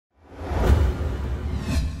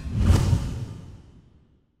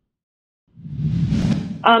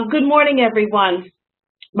Good morning, everyone.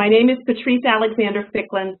 My name is Patrice Alexander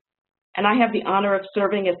Ficklin, and I have the honor of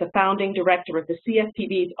serving as the founding director of the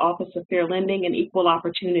CFPB's Office of Fair Lending and Equal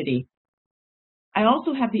Opportunity. I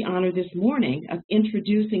also have the honor this morning of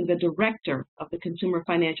introducing the director of the Consumer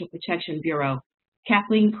Financial Protection Bureau,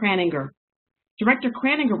 Kathleen Kraninger. Director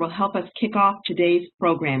Kraninger will help us kick off today's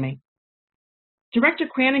programming. Director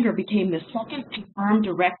Kraninger became the second confirmed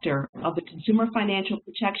director of the Consumer Financial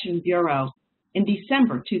Protection Bureau in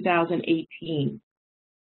December 2018.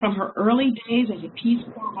 From her early days as a Peace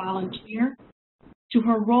Corps volunteer to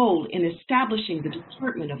her role in establishing the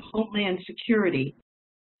Department of Homeland Security,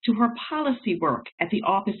 to her policy work at the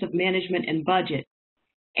Office of Management and Budget,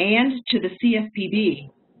 and to the CFPB,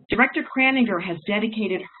 Director Kraninger has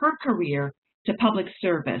dedicated her career to public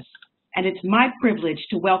service, and it's my privilege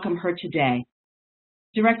to welcome her today.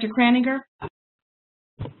 Director Kraninger.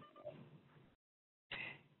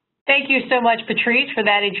 Thank you so much, Patrice, for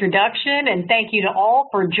that introduction, and thank you to all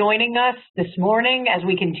for joining us this morning as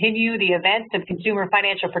we continue the events of Consumer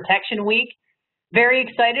Financial Protection Week. Very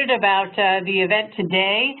excited about the event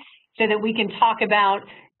today so that we can talk about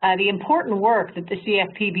the important work that the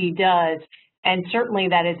CFPB does, and certainly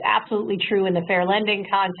that is absolutely true in the fair lending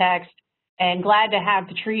context, and glad to have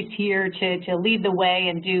Patrice here to lead the way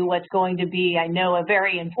and do what's going to be, I know, a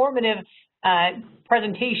very informative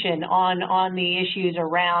presentation on the issues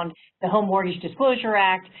around the Home Mortgage Disclosure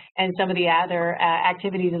Act and some of the other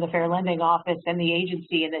activities of the Fair Lending Office and the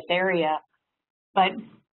agency in this area. But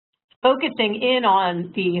focusing in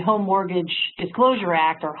on the Home Mortgage Disclosure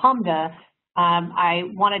Act, or HMDA, I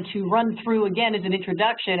wanted to run through again as an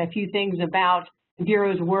introduction a few things about the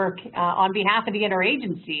Bureau's work on behalf of the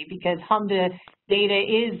interagency, because HMDA data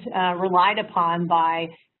is relied upon by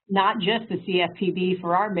not just the CFPB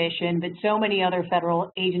for our mission, but so many other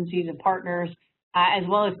federal agencies and partners, as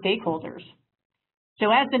well as stakeholders.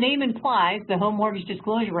 So as the name implies, the Home Mortgage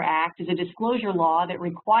Disclosure Act is a disclosure law that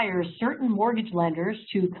requires certain mortgage lenders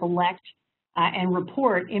to collect and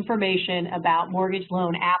report information about mortgage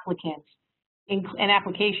loan applicants, and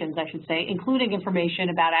applications, I should say, including information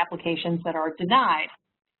about applications that are denied.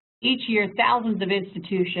 Each year, thousands of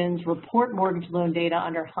institutions report mortgage loan data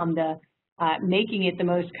under HMDA, making it the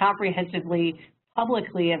most comprehensively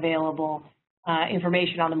publicly available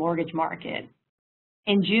information on the mortgage market.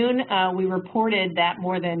 In June, we reported that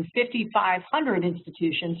more than 5,500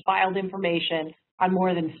 institutions filed information on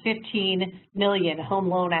more than 15 million home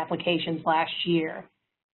loan applications last year.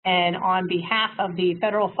 And on behalf of the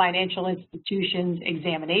Federal Financial Institutions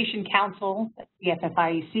Examination Council, the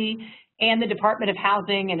FFIEC, and the Department of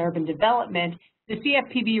Housing and Urban Development, the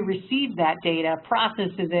CFPB receives that data,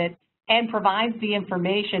 processes it, and provides the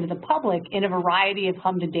information to the public in a variety of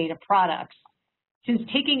HMDA data products. Since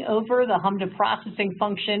taking over the HMDA processing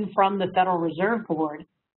function from the Federal Reserve Board,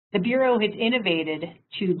 the Bureau has innovated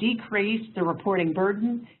to decrease the reporting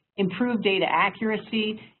burden, improve data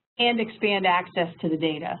accuracy, and expand access to the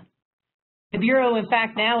data. The Bureau, in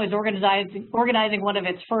fact, now is organizing one of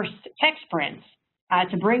its first tech sprints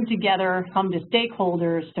to bring together HMDA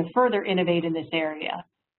stakeholders to further innovate in this area.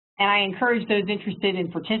 And I encourage those interested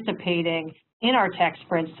in participating in our tech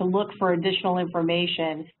sprints to look for additional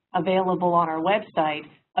information available on our website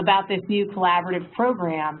about this new collaborative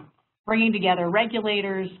program, bringing together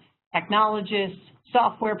regulators, technologists,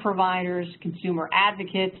 software providers, consumer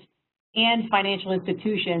advocates, and financial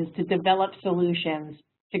institutions to develop solutions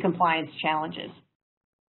to compliance challenges.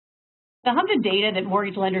 The HMDA data that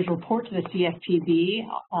mortgage lenders report to the CFPB,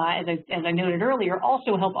 as I noted earlier,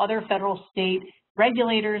 also help other federal, state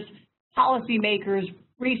regulators, policymakers,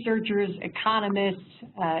 researchers, economists,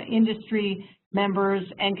 industry members,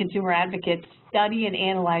 and consumer advocates study and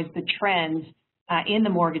analyze the trends in the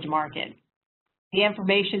mortgage market. The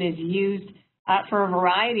information is used for a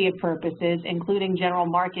variety of purposes, including general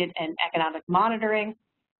market and economic monitoring,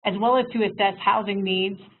 as well as to assess housing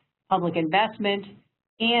needs, public investment,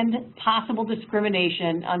 and possible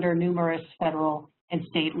discrimination under numerous federal and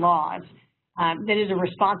state laws. That is a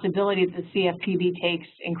responsibility that the CFPB takes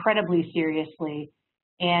incredibly seriously,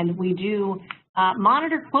 and we do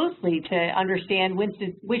monitor closely to understand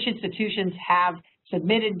which institutions have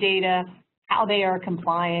submitted data, how they are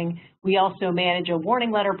complying. We also manage a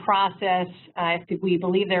warning letter process if we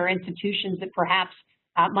believe there are institutions that perhaps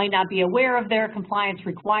might not be aware of their compliance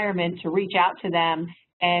requirement, to reach out to them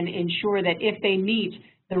and ensure that if they meet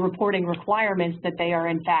the reporting requirements, that they are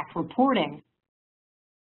in fact reporting.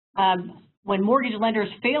 When mortgage lenders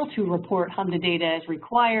fail to report HMDA data as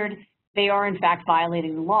required, they are in fact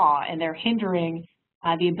violating the law, and they're hindering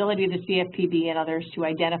the ability of the CFPB and others to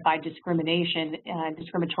identify discrimination,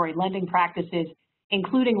 discriminatory lending practices,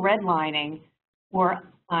 including redlining, or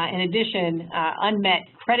in addition, unmet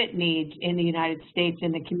credit needs in the United States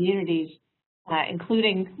in the communities,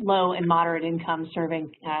 including low and moderate income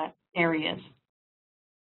serving areas.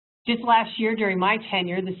 Just last year, during my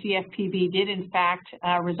tenure, the CFPB did, in fact,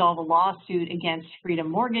 resolve a lawsuit against Freedom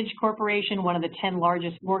Mortgage Corporation, one of the 10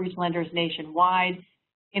 largest mortgage lenders nationwide,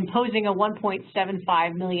 imposing a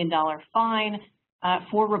 $1.75 million fine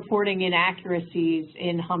for reporting inaccuracies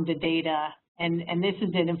in HMDA data. And this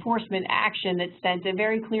is an enforcement action that sends a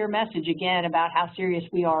very clear message, again, about how serious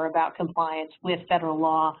we are about compliance with federal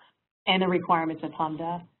law and the requirements of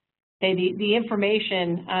HMDA. The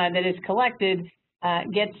information that is collected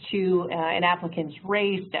gets to an applicant's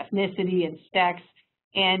race, ethnicity, and sex,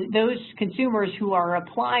 and those consumers who are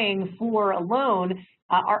applying for a loan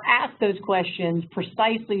are asked those questions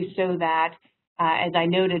precisely so that, as I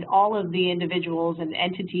noted, all of the individuals and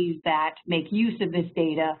entities that make use of this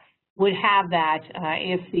data would have that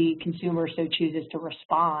if the consumer so chooses to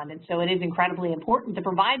respond. And so it is incredibly important to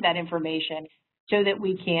provide that information so that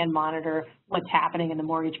we can monitor what's happening in the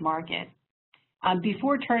mortgage market.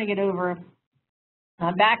 Before turning it over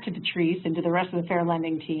back to Patrice and to the rest of the Fair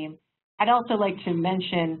Lending team, I'd also like to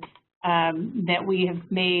mention that we have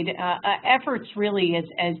made efforts really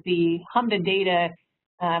as the HMDA data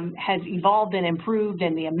has evolved and improved,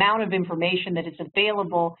 and the amount of information that is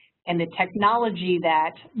available and the technology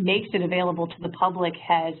that makes it available to the public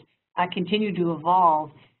has continued to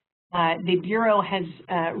evolve. The Bureau has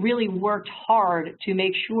really worked hard to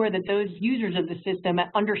make sure that those users of the system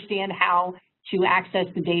understand how to access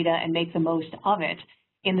the data and make the most of it.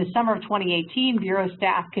 In the summer of 2018, Bureau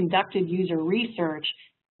staff conducted user research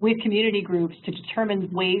with community groups to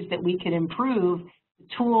determine ways that we could improve the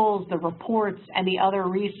tools, the reports, and the other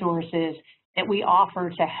resources that we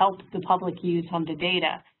offer to help the public use HMDA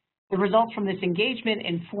data. The results from this engagement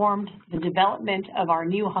informed the development of our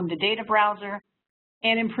new HMDA Data Browser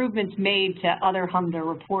and improvements made to other HMDA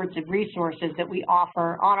reports and resources that we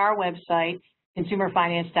offer on our website,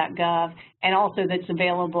 consumerfinance.gov, and also that's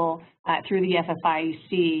available through the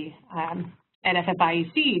FFIEC at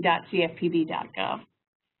ffiec.cfpb.gov.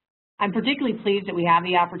 I'm particularly pleased that we have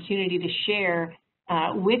the opportunity to share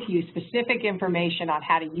with you specific information on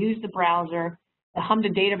how to use the browser. The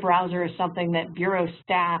HMDA Data Browser is something that Bureau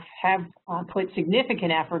staff have put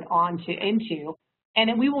significant effort into, and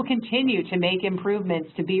that we will continue to make improvements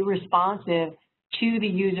to be responsive to the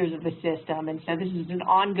users of the system. And so this is an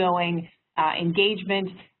ongoing engagement.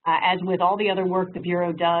 As with all the other work the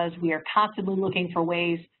Bureau does, we are constantly looking for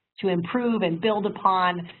ways to improve and build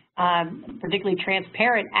upon particularly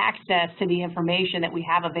transparent access to the information that we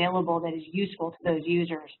have available that is useful to those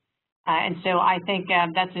users. And so I think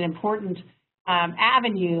that's an important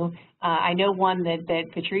avenue. I know one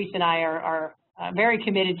that Patrice and I are very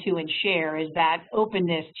committed to and share is that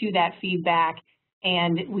openness to that feedback,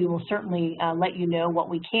 and we will certainly let you know what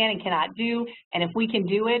we can and cannot do, and if we can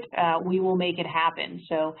do it, we will make it happen.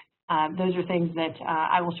 So those are things that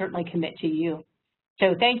I will certainly commit to you.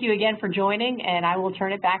 So thank you again for joining, and I will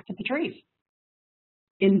turn it back to Patrice.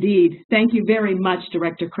 Indeed. Thank you very much,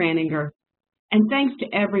 Director Kraninger. And thanks to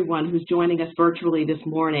everyone who's joining us virtually this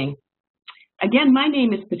morning. Again, my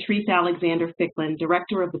name is Patrice Alexander Ficklin,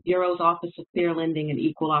 Director of the Bureau's Office of Fair Lending and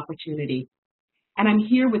Equal Opportunity. And I'm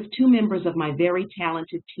here with two members of my very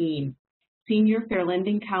talented team, Senior Fair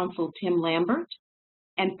Lending Counsel Tim Lambert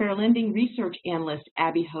and Fair Lending Research Analyst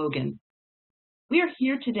Abby Hogan. We are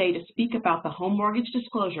here today to speak about the Home Mortgage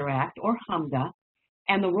Disclosure Act, or HMDA,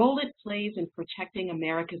 and the role it plays in protecting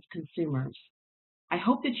America's consumers. I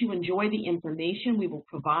hope that you enjoy the information we will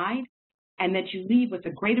provide and that you leave with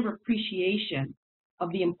a greater appreciation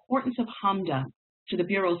of the importance of HMDA to the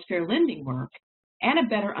Bureau's fair lending work and a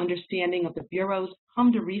better understanding of the Bureau's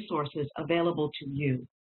HMDA resources available to you.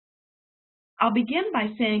 I'll begin by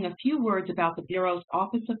saying a few words about the Bureau's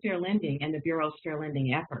Office of Fair Lending and the Bureau's fair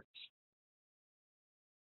lending efforts.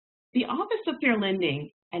 The Office of Fair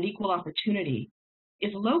Lending and Equal Opportunity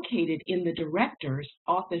is located in the Director's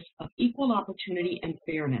Office of Equal Opportunity and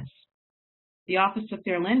Fairness. The Office of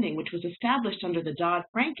Fair Lending, which was established under the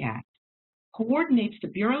Dodd-Frank Act, coordinates the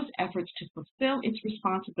Bureau's efforts to fulfill its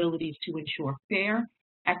responsibilities to ensure fair,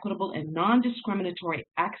 equitable, and non-discriminatory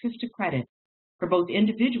access to credit for both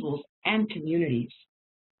individuals and communities.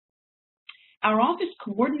 Our office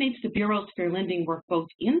coordinates the Bureau's fair lending work both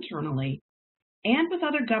internally and with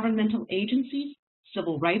other governmental agencies,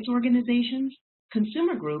 civil rights organizations,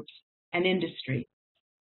 consumer groups, and industry.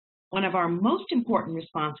 One of our most important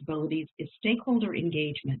responsibilities is stakeholder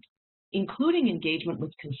engagement, including engagement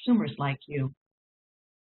with consumers like you.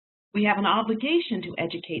 We have an obligation to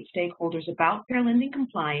educate stakeholders about fair lending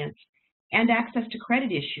compliance and access to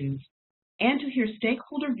credit issues, and to hear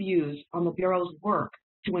stakeholder views on the Bureau's work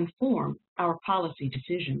to inform our policy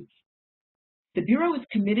decisions. The Bureau is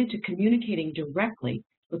committed to communicating directly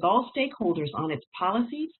with all stakeholders on its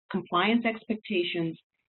policies, compliance expectations,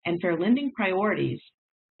 and fair lending priorities,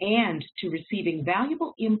 and to receiving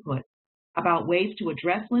valuable input about ways to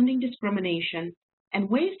address lending discrimination and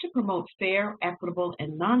ways to promote fair, equitable,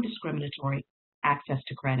 and non-discriminatory access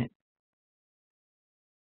to credit.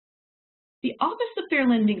 The Office of Fair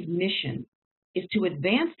Lending's mission is to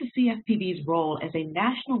advance the CFPB's role as a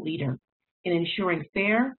national leader in ensuring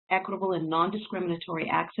fair, equitable, and non-discriminatory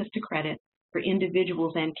access to credit for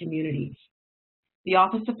individuals and communities. The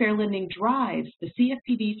Office of Fair Lending drives the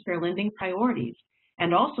CFPB's fair lending priorities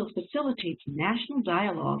and also facilitates national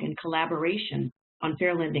dialogue and collaboration on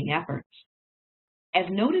fair lending efforts. As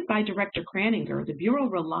noted by Director Kraninger, the Bureau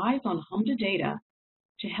relies on HMDA data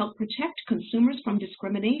to help protect consumers from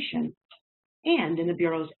discrimination and in the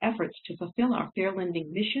Bureau's efforts to fulfill our fair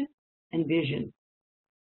lending mission and vision.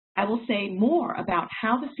 I will say more about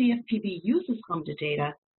how the CFPB uses HMDA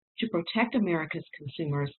data to protect America's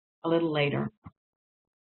consumers a little later.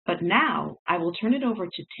 But now I will turn it over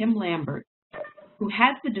to Tim Lambert, who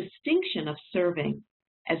has the distinction of serving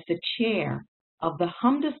as the chair of the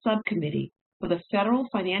HMDA subcommittee for the Federal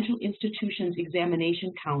Financial Institutions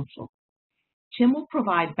Examination Council. Tim will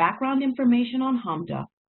provide background information on HMDA,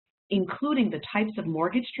 including the types of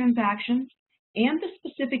mortgage transactions and the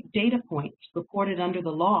specific data points reported under the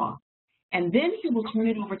law. And then he will turn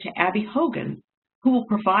it over to Abby Hogan, who will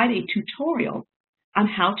provide a tutorial on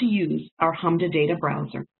how to use our HMDA Data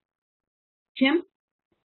Browser. Tim?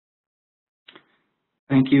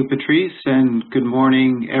 Thank you, Patrice, and good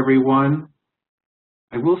morning, everyone.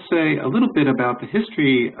 I will say a little bit about the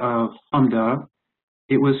history of HMDA.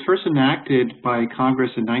 It was first enacted by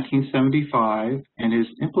Congress in 1975 and is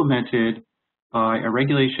implemented by a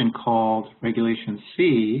regulation called Regulation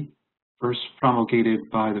C, first promulgated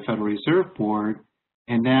by the Federal Reserve Board,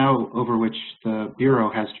 and now over which the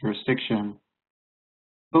Bureau has jurisdiction.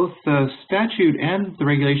 Both the statute and the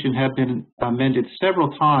regulation have been amended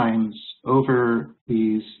several times over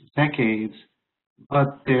these decades,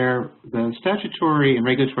 but the statutory and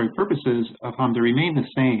regulatory purposes of HMDA remain the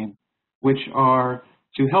same, which are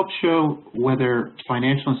to help show whether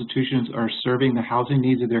financial institutions are serving the housing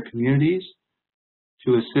needs of their communities,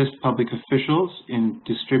 to assist public officials in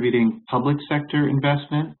distributing public sector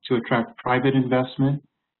investment to attract private investment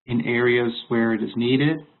in areas where it is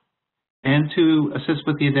needed, and to assist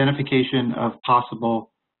with the identification of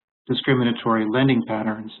possible discriminatory lending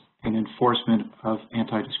patterns and enforcement of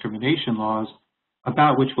anti-discrimination laws,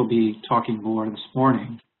 about which we'll be talking more this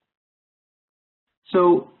morning.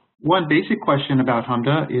 So one basic question about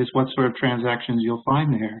HMDA is what sort of transactions you'll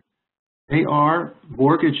find there. They are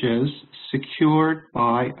mortgages secured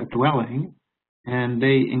by a dwelling, and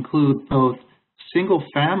they include both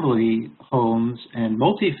single-family homes and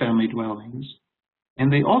multifamily dwellings,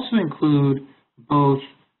 and they also include both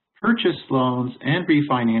purchase loans and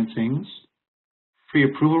refinancings,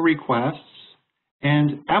 pre-approval requests,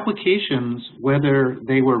 and applications, whether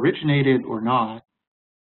they were originated or not,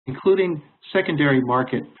 including secondary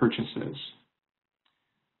market purchases.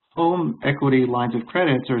 Home equity lines of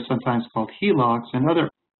credit are sometimes called HELOCs, and other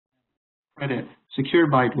credit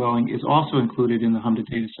secured by dwelling is also included in the HMDA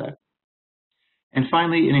dataset. And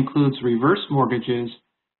finally, it includes reverse mortgages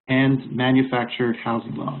and manufactured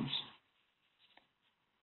housing loans.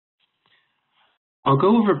 I'll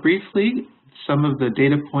go over briefly some of the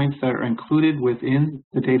data points that are included within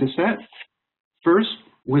the dataset. First,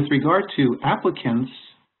 with regard to applicants,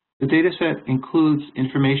 the dataset includes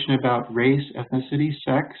information about race, ethnicity,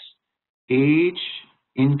 sex, age,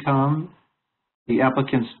 income, the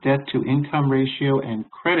applicant's debt-to-income ratio, and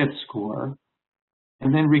credit score.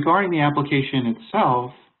 And then regarding the application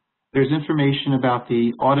itself, there's information about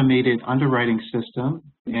the automated underwriting system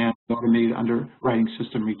and automated underwriting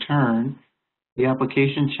system return, the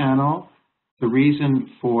application channel, the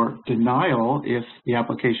reason for denial if the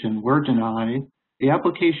application were denied, the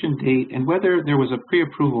application date, and whether there was a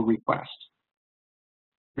pre-approval request.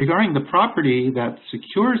 Regarding the property that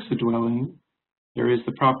secures the dwelling, there is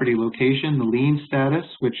the property location, the lien status,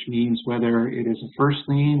 which means whether it is a first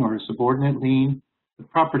lien or a subordinate lien, the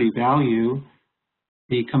property value,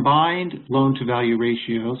 the combined loan-to-value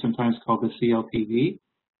ratio, sometimes called the CFPB,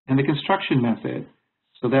 and the construction method.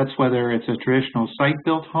 So that's whether it's a traditional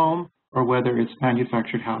site-built home or whether it's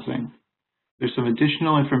manufactured housing. There's some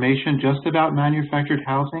additional information just about manufactured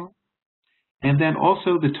housing. And then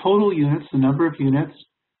also the total units, the number of units,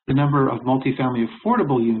 the number of multifamily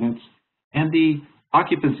affordable units, and the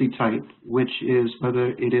occupancy type, which is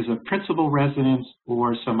whether it is a principal residence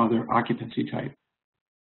or some other occupancy type.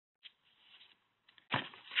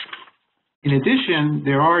 In addition,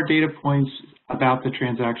 there are data points about the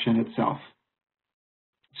transaction itself.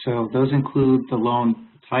 So those include the loan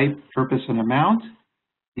type, purpose, and amount,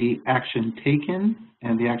 the action taken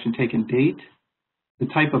and the action taken date, the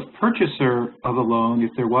type of purchaser of a loan, if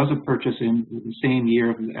there was a purchase in the same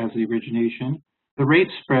year as the origination, the rate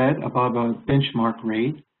spread above a benchmark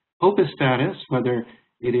rate, HOPA status, whether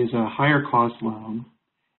it is a higher cost loan,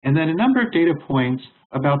 and then a number of data points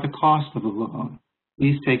about the cost of the loan.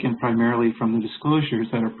 These taken primarily from the disclosures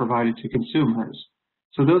that are provided to consumers.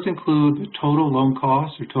 So those include the total loan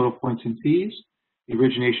costs or total points and fees, the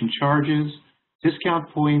origination charges, discount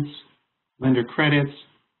points, lender credits,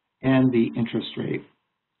 and the interest rate.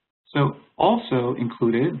 So also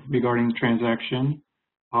included regarding the transaction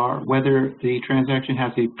are whether the transaction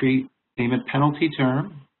has a prepayment penalty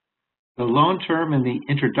term, the loan term and the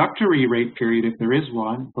introductory rate period, if there is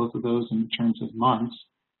one, both of those in terms of months,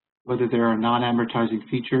 whether there are non-amortizing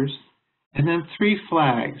features, and then 3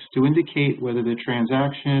 flags to indicate whether the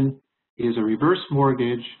transaction is a reverse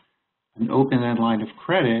mortgage, an open-end line of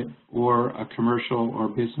credit, or a commercial or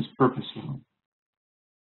business purpose loan.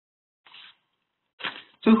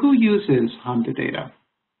 So who uses HMDA data?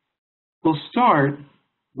 We'll start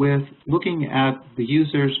with looking at the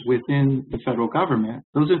users within the federal government.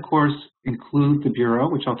 Those, of course, include the Bureau,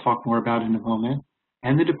 which I'll talk more about in a moment,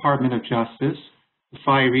 and the Department of Justice, the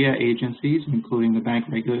FIREA agencies, including the bank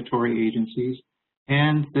regulatory agencies,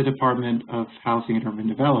 and the Department of Housing and Urban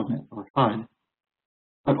Development, or HUD.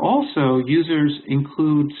 But also, users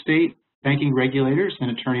include state banking regulators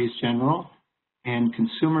and attorneys general, and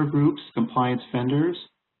consumer groups, compliance vendors,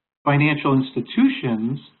 financial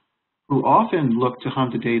institutions, who often look to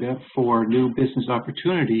HMDA data for new business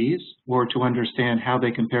opportunities or to understand how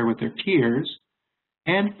they compare with their peers,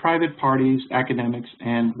 and private parties, academics,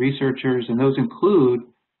 and researchers, and those include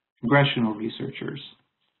congressional researchers.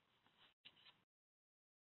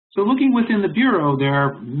 So looking within the Bureau, there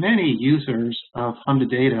are many users of HMDA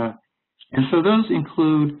data, and so those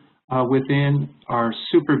include within our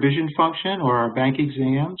supervision function or our bank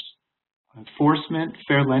exams, enforcement,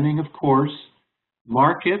 fair lending, of course,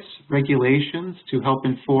 markets, regulations to help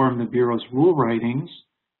inform the Bureau's rule writings,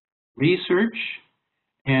 research,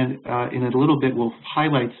 and in a little bit we'll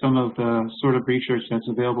highlight some of the sort of research that's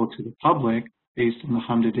available to the public based on the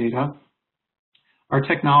HMDA data, our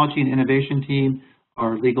technology and innovation team,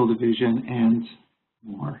 our legal division, and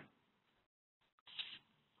more.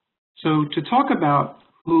 So to talk about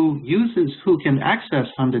who can access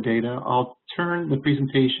HMDA data, I'll turn the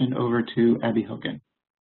presentation over to Abby Hogan.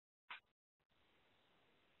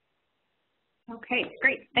 Okay,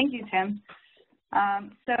 great. Thank you, Tim.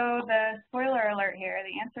 So the spoiler alert here,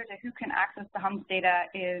 the answer to who can access the HMDA data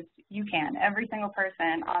is you can. Every single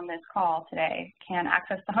person on this call today can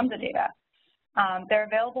access the HMDA data. They're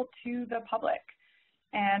available to the public.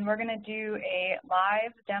 And we're going to do a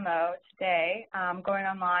live demo today, going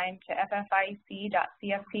online to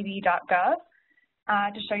ffic.cfpb.gov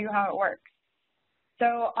to show you how it works.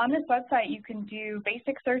 So on this website, you can do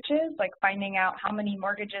basic searches like finding out how many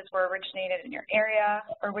mortgages were originated in your area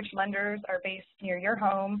or which lenders are based near your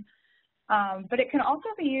home. But it can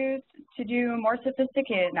also be used to do more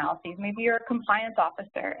sophisticated analyses. Maybe you're a compliance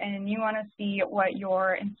officer and you want to see what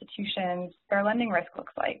your institution's fair lending risk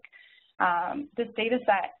looks like. This data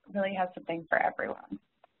set really has something for everyone.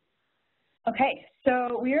 Okay,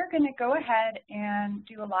 so we are going to go ahead and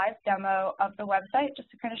do a live demo of the website just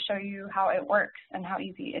to kind of show you how it works and how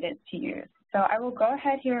easy it is to use. So I will go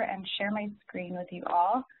ahead here and share my screen with you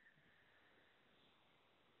all.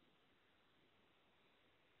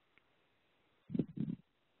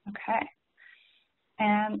 Okay,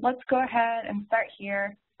 and let's go ahead and start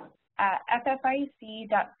here at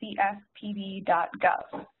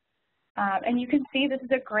ffic.cfpb.gov. And you can see this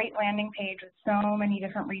is a great landing page with so many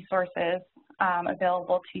different resources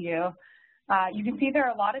available to you. You can see there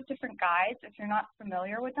are a lot of different guides. If you're not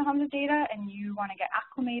familiar with the HMDA data and you want to get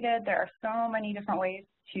acclimated, there are so many different ways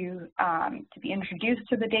to be introduced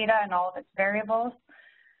to the data and all of its variables.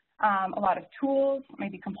 A lot of tools,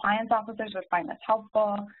 maybe compliance officers would find this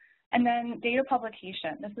helpful. And then data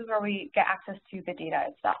publication. This is where we get access to the data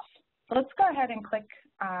itself. So let's go ahead and click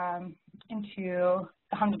into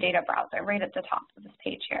the HMDA Data Browser right at the top of this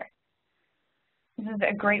page here. This is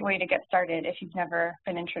a great way to get started if you've never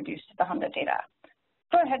been introduced to the HMDA data.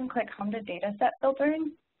 Go ahead and click HMDA Dataset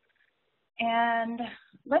Filtering. And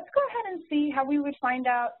let's go ahead and see how we would find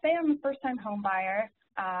out, say I'm a first-time home buyer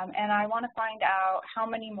and I want to find out how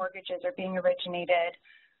many mortgages are being originated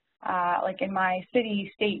like in my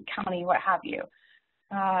city, state, county, what have you.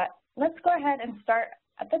 Let's go ahead and start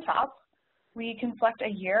at the top. We can select a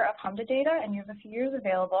year of HMDA data, and you have a few years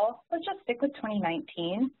available. Let's just stick with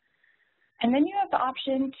 2019. And then you have the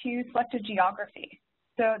option to select a geography.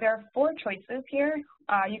 So there are 4 choices here.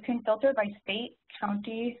 You can filter by state,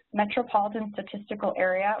 county, metropolitan statistical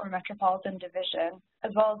area, or metropolitan division,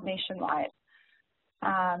 as well as nationwide.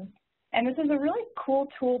 And this is a really cool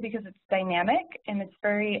tool because it's dynamic and it's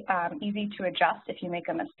very easy to adjust if you make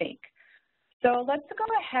a mistake. So let's go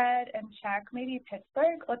ahead and check maybe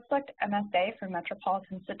Pittsburgh. Let's select MSA for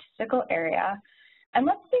metropolitan statistical area. And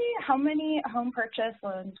let's see how many home purchase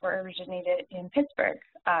loans were originated in Pittsburgh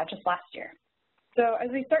just last year. So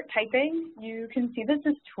as we start typing, you can see that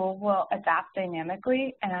this tool will adapt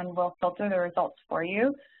dynamically and will filter the results for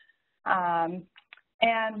you. And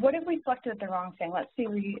what if we selected the wrong thing? Let's say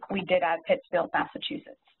we did add Pittsfield,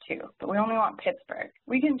 Massachusetts too, but we only want Pittsburgh.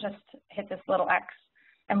 We can just hit this little X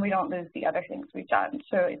and we don't lose the other things we've done.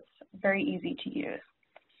 So it's very easy to use.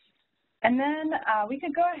 And then we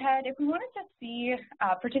could go ahead, if we wanted to see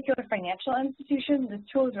a particular financial institution, this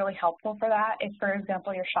tool is really helpful for that. If, for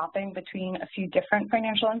example, you're shopping between a few different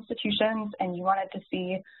financial institutions and you wanted to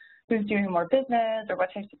see who's doing more business or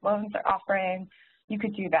what types of loans they're offering, you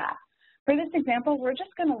could do that. For this example, we're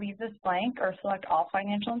just going to leave this blank or select all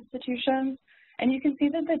financial institutions. And you can see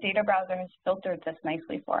that the data browser has filtered this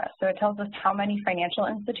nicely for us. So it tells us how many financial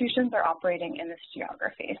institutions are operating in this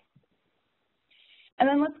geography. And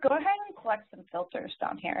then let's go ahead and select some filters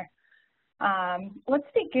down here. Let's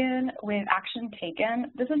begin with action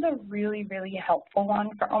taken. This is a really, really helpful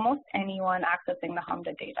one for almost anyone accessing the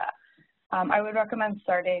HMDA data. I would recommend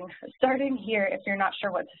starting here if you're not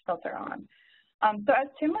sure what to filter on. So as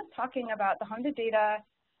Tim was talking about, the HMDA data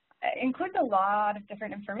includes a lot of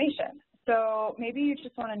different information. So maybe you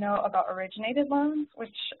just want to know about originated loans,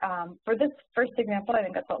 which for this first example, I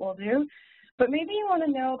think that's what we'll do. But maybe you want to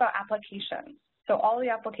know about applications. So all the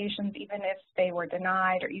applications, even if they were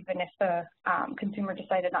denied or even if the consumer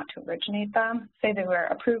decided not to originate them, say they were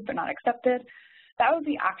approved but not accepted, that would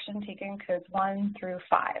be action taken codes 1 through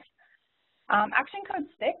 5. Action code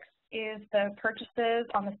 6 is the purchases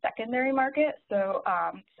on the secondary market. So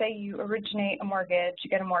say you originate a mortgage, you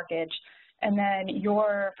get a mortgage, and then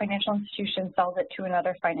your financial institution sells it to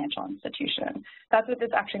another financial institution. That's what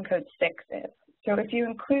this action code 6 is. So if you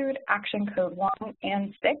include action code 1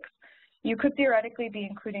 and 6, you could theoretically be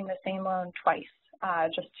including the same loan twice,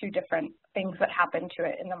 just 2 different things that happened to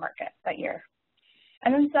it in the market that year.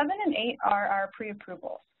 And then 7 and 8 are our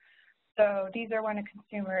pre-approvals. So these are when a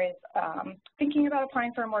consumer is thinking about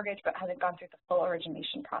applying for a mortgage but hasn't gone through the full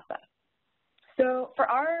origination process. So for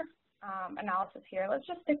our analysis here, let's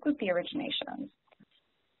just stick with the originations.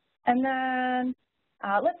 And then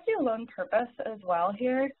let's do loan purpose as well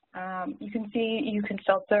here. You can see you can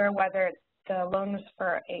filter whether the loan was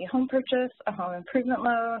for a home purchase, a home improvement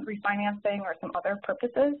loan, refinancing, or some other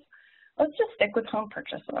purposes. Let's just stick with home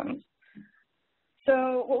purchase loans.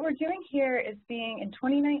 So what we're doing here is seeing in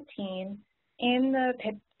 2019 in the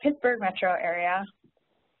Pittsburgh metro area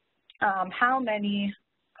how many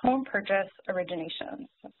home purchase originations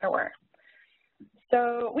there were.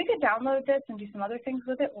 So we could download this and do some other things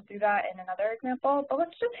with it. We'll do that in another example, but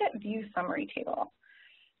let's just hit View Summary Table.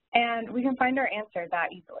 And we can find our answer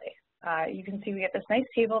that easily. You can see we get this nice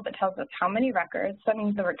table that tells us how many records. That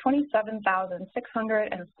means there were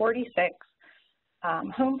 27,646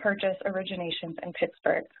 home purchase originations in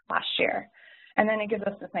Pittsburgh last year. And then it gives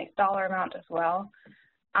us this nice dollar amount as well.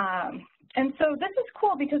 And so this is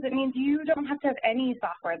cool because it means you don't have to have any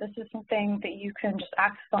software. This is something that you can just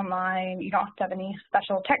access online. You don't have to have any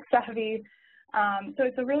special tech savvy. So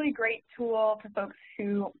it's a really great tool for folks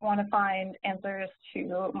who want to find answers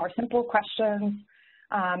to more simple questions.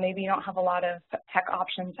 Maybe you don't have a lot of tech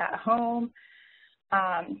options at home,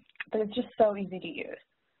 but it's just so easy to use.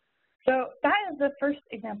 So that is the first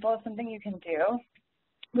example of something you can do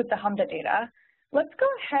with the HMDA data. Let's go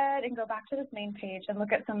ahead and go back to this main page and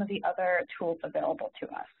look at some of the other tools available to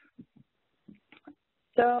us.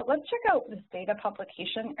 So let's check out this data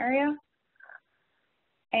publication area.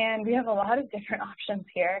 And we have a lot of different options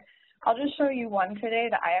here. I'll just show you one today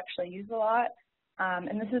that I actually use a lot.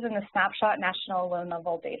 And this is in the Snapshot National Loan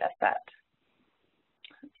Level Data Set.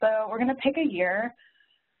 So we're going to pick a year.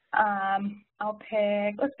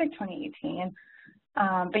 Let's pick 2018.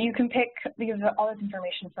 But you can pick, because all this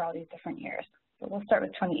information for all these different years. So we'll start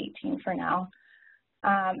with 2018 for now.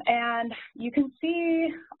 And you can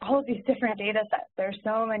see all of these different data sets. There's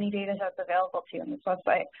so many data sets available to you on this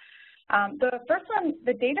website. The first one,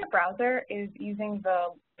 the data browser, is using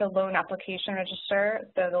the loan application register,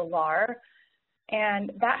 the LAR.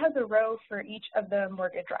 And that has a row for each of the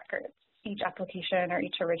mortgage records, each application or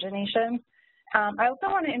each origination. I also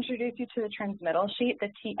want to introduce you to the transmittal sheet, the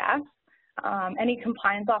TS. Any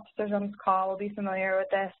compliance officers on this call will be familiar with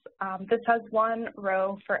this. This has one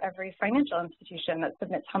row for every financial institution that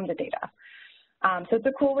submits HMDA data. So it's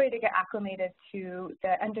a cool way to get acclimated to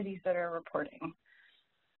the entities that are reporting.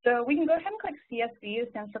 So we can go ahead and click CSV, it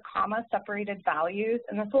stands for comma separated values,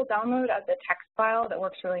 and this will download as a text file that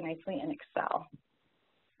works really nicely in Excel.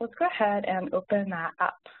 Let's go ahead and open that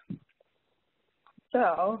up.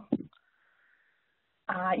 So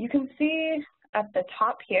you can see at the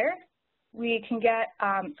top here, we can get,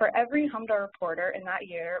 for every HMDA reporter in that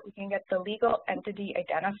year, we can get the legal entity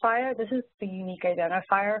identifier. This is the unique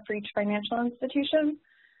identifier for each financial institution,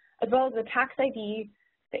 as well as the tax ID,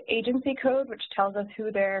 the agency code, which tells us who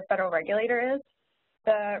their federal regulator is,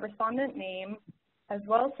 the respondent name, as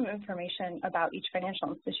well as some information about each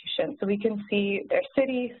financial institution. So we can see their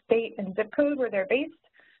city, state, and zip code where they're based,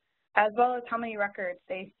 as well as how many records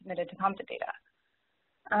they submitted to HMDA data.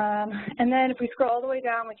 And then if we scroll all the way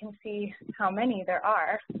down, we can see how many there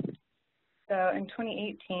are. So in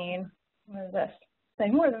 2018, what is this? Say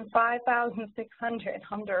more than 5,600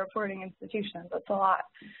 HMDA reporting institutions. That's a lot.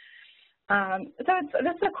 So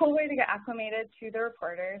this is a cool way to get acclimated to the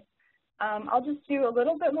reporters. I'll just do a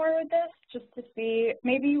little bit more with this just to see,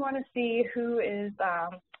 maybe you want to see who's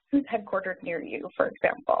headquartered near you, for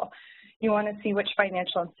example. You want to see which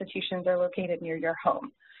financial institutions are located near your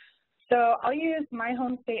home. So I'll use my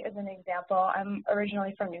home state as an example. I'm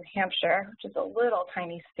originally from New Hampshire, which is a little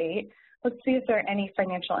tiny state. Let's see if there are any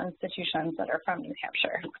financial institutions that are from New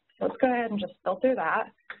Hampshire. So let's go ahead and just filter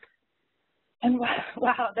that. And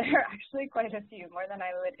wow, there are actually quite a few, more than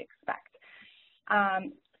I would expect.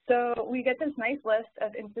 So we get this nice list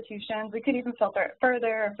of institutions. We could even filter it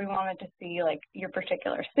further if we wanted to see like your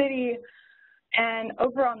particular city. And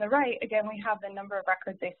over on the right, again, we have the number of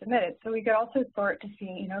records they submitted. So we could also sort to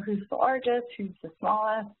see, who's the largest, who's the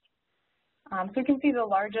smallest. So we can see the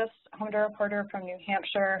largest HMDA reporter from New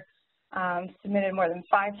Hampshire submitted more than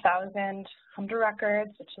 5,000 HMDA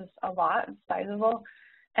records, which is a lot, it's sizable.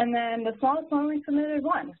 And then the smallest one, we submitted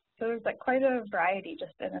one. So there's like quite a variety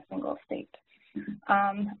just in a single state.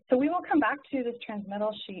 So we will come back to this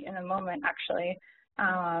transmittal sheet in a moment, actually.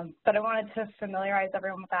 But I wanted to familiarize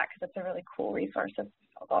everyone with that because it's a really cool resource that's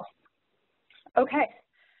available. Okay,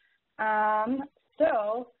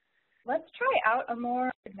 so let's try out a more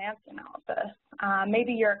advanced analysis.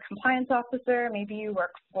 Maybe you're a compliance officer, maybe you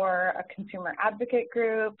work for a consumer advocate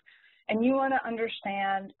group, and you want to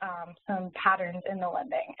understand some patterns in the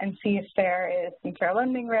lending and see if there is some fair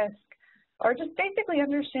lending risk, or just basically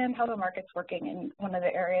understand how the market's working in one of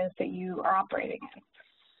the areas that you are operating in.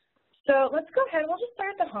 So let's go ahead, we'll just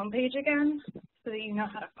start at the home page again so that you know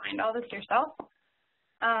how to find all this yourself.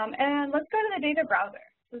 And let's go to the data browser.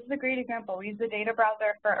 This is a great example. We use the data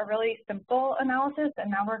browser for a really simple analysis, and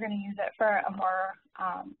now we're going to use it for a more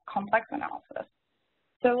complex analysis.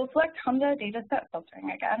 So we'll select HMDA data set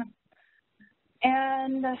filtering again.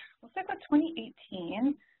 And we'll stick with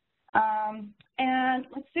 2018. And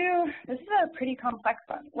let's do, this is a pretty complex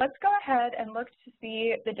one. Let's go ahead and look to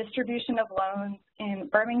see the distribution of loans in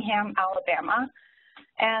Birmingham, Alabama.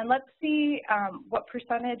 And let's see what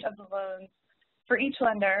percentage of the loans for each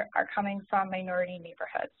lender are coming from minority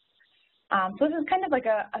neighborhoods. So this is kind of like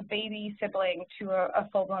a baby sibling to a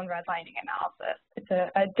full-blown redlining analysis. It's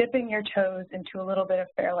a dipping your toes into a little bit of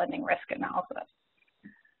fair lending risk analysis.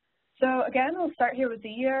 So again, we'll start here with the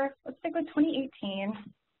year. Let's stick with 2018.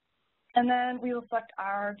 And then we will select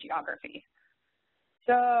our geography.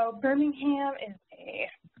 So Birmingham is a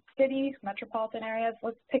city, metropolitan area. So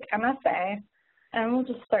let's pick MSA, and we'll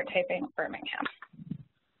just start typing Birmingham.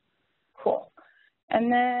 Cool.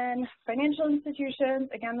 And then financial institutions,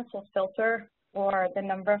 again, this will filter for the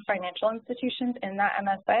number of financial institutions in that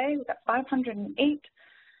MSA. We've got 508,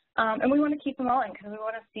 and we want to keep them all in because we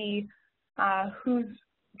want to see who's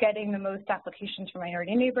getting the most applications from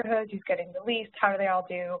minority neighborhoods, who's getting the least, how do they all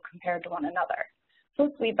do compared to one another. So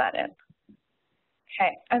let's leave that in.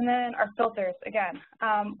 Okay, and then our filters, again,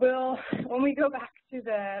 when we go back to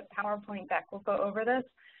the PowerPoint deck, we'll go over this,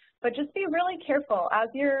 but just be really careful as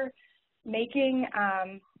you're making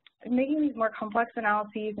these more complex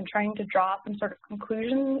analyses and trying to draw some sort of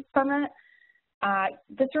conclusion from it.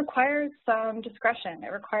 This requires some discretion.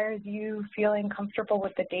 It requires you feeling comfortable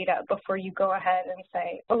with the data before you go ahead and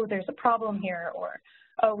say, oh, there's a problem here, or,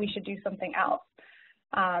 oh, we should do something else.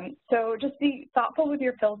 So just be thoughtful with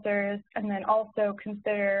your filters, and then also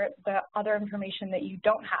consider the other information that you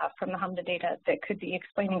don't have from the HMDA data that could be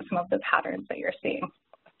explaining some of the patterns that you're seeing.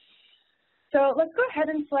 So let's go ahead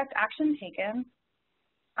and select action taken.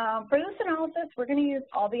 For this analysis, we're going to use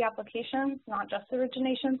all the applications, not just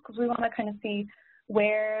originations, because we want to kind of see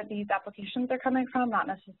where these applications are coming from, not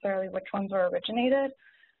necessarily which ones were originated.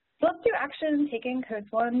 So let's do action taken codes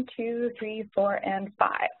 1, 2, 3, 4, and 5.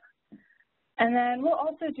 And then we'll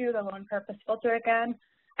also do the loan purpose filter again,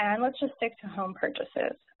 and let's just stick to home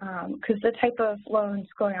purchases, because the type of loans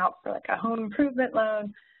going out for like a home improvement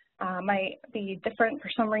loan might be different for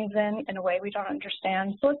some reason in a way we don't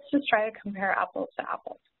understand. So let's just try to compare apples to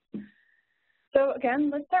apples. So again,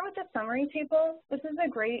 let's start with the summary table. This is a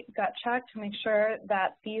great gut check to make sure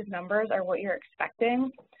that these numbers are what you're expecting.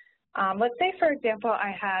 Let's say, for example,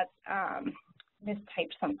 I had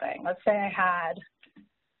mistyped something. Let's say I had,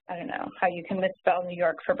 I don't know how you can misspell New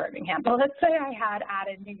York for Birmingham, but let's say I had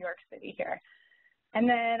added New York City here. And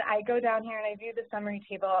then I go down here and I view the summary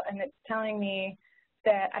table, and it's telling me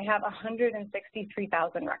that I have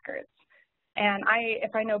 163,000 records. And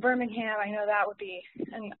if I know Birmingham, I know that would be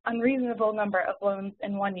an unreasonable number of loans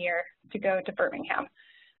in 1 year to go to Birmingham.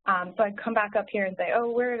 So I'd come back up here and say, oh,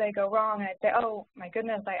 where did I go wrong? And I'd say, oh, my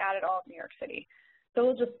goodness, I added all of New York City. So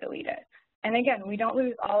we'll just delete it. And again, we don't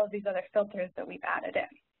lose all of these other filters that we've added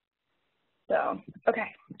in. So,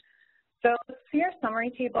 okay. So let's see our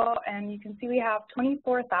summary table, and you can see we have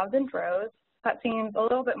 24,000 rows. That seems a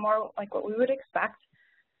little bit more like what we would expect.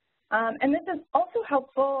 And this is also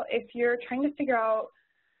helpful if you're trying to figure out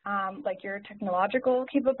like your technological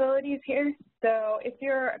capabilities here. So if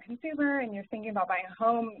you're a consumer and you're thinking about buying a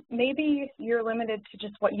home, maybe you're limited to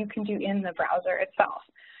just what you can do in the browser itself.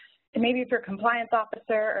 And maybe if you're a compliance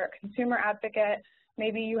officer or a consumer advocate,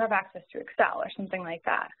 maybe you have access to Excel or something like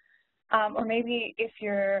that. Or maybe if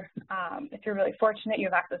you're really fortunate, you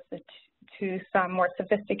have access to some more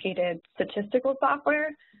sophisticated statistical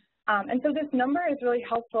software. And so this number is really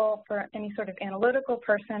helpful for any sort of analytical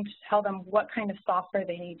person to tell them what kind of software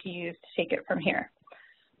they need to use to take it from here.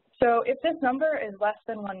 So if this number is less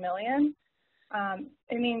than 1 million,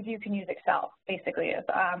 it means you can use Excel, basically,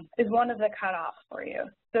 is one of the cutoffs for you.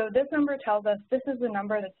 So this number tells us this is a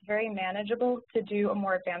number that's very manageable to do a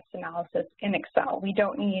more advanced analysis in Excel. We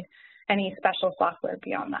don't need any special software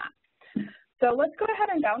beyond that. So let's go ahead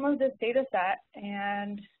and download this data set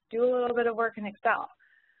and do a little bit of work in Excel.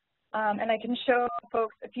 And I can show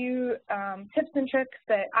folks a few tips and tricks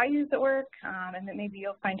that I use at work and that maybe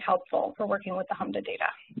you'll find helpful for working with the HMDA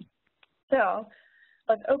data. So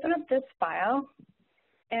let's open up this file.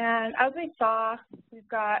 And as we saw, we've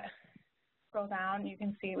got, scroll down, you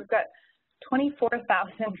can see we've got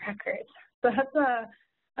 24,000 records. So that's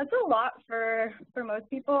a lot for most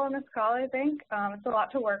people in this call, I think. It's a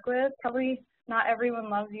lot to work with. Probably not everyone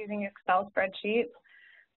loves using Excel spreadsheets.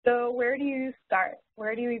 So where do you start?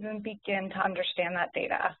 Where do you even begin to understand that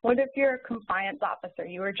data? What if you're a compliance officer?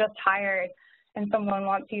 You were just hired and someone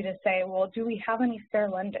wants you to say, well, do we have any fair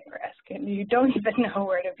lending risk? And you don't even know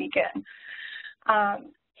where to begin.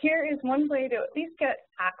 Here is one way to at least get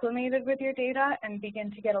acclimated with your data and begin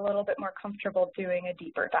to get a little bit more comfortable doing a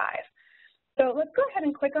deeper dive. So let's go ahead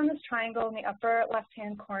and click on this triangle in the upper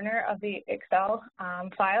left-hand corner of the Excel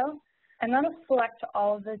file, and that'll select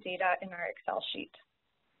all of the data in our Excel sheet.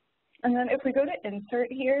 And then if we go to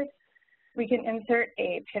insert here, we can insert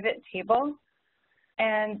a pivot table.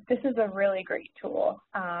 And this is a really great tool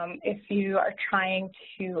if you are trying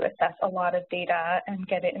to assess a lot of data and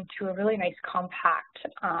get it into a really nice compact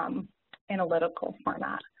analytical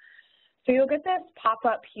format. So you'll get this pop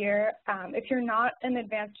up here. If you're not an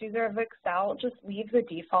advanced user of Excel, just leave the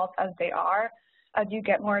defaults as they are. As you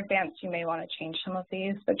get more advanced, you may want to change some of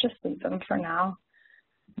these, but just leave them for now.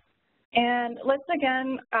 And let's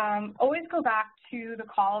again always go back to the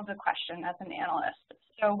call of the question as an analyst.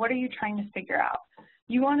 So what are you trying to figure out?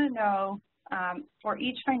 You want to know for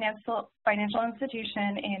each financial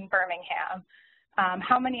institution in Birmingham,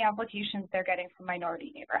 how many applications they're getting from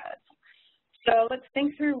minority neighborhoods. So let's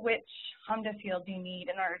think through which HMDA field you need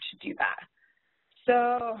in order to do that.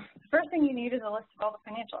 So the first thing you need is a list of all the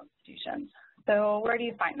financial institutions. So where do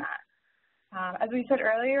you find that? As we said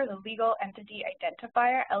earlier, the legal entity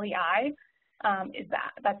identifier, LEI, is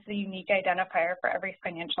that. That's the unique identifier for every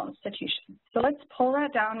financial institution. So let's pull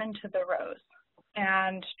that down into the rows.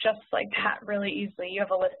 And just like that, really easily, you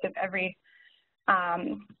have a list of every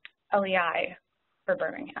LEI for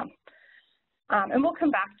Birmingham. And we'll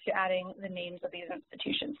come back to adding the names of these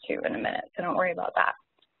institutions too in a minute, so don't worry about that.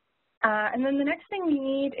 And then the next thing we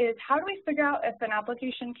need is how do we figure out if an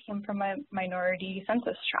application came from a minority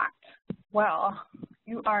census tract? Well,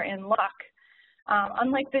 you are in luck.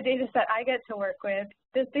 Unlike the data set I get to work with,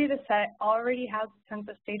 this data set already has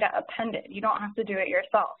census data appended. You don't have to do it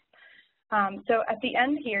yourself. So at the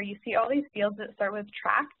end here, you see all these fields that start with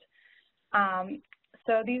tracked.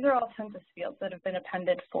 So these are all census fields that have been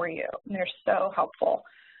appended for you, and they're so helpful.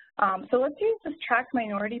 So let's use this tracked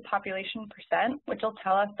minority population percent, which will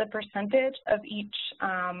tell us the percentage of each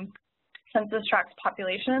census tract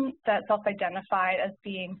population that self-identified as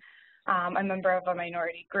being a member of a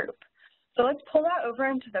minority group. So let's pull that over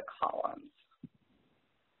into the columns.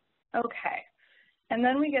 Okay, and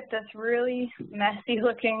then we get this really messy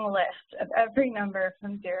looking list of every number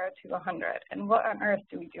from 0 to 100, and what on earth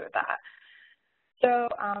do we do with that? So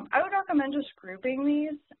I would recommend just grouping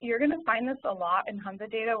these. You're going to find this a lot in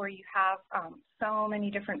HMDA data where you have so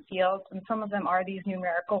many different fields, and some of them are these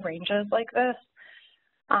numerical ranges like this.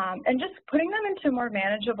 And just putting them into more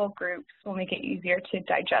manageable groups will make it easier to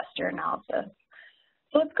digest your analysis.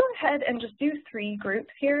 So let's go ahead and just do 3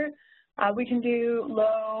 groups here. We can do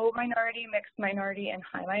low minority, mixed minority, and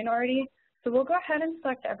high minority. So we'll go ahead and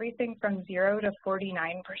select everything from 0 to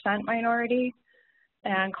 49% minority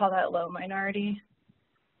and call that low minority.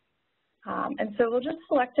 And so we'll just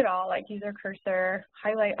select it all, like use our cursor,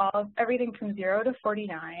 highlight everything from 0 to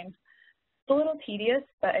 49. It's a little tedious,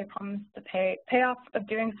 but I promise the payoff of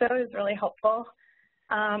doing so is really helpful.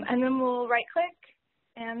 And then we'll right-click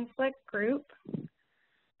and select group,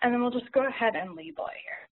 and then we'll just go ahead and label it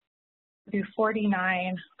here. Do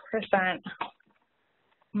 49%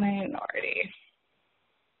 minority.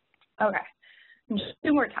 Okay. Just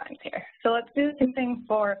 2 more times here. So let's do the same thing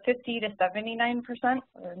for 50 to 79%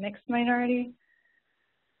 or mixed minority.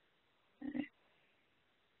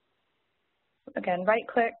 Again, right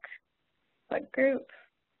click, select group.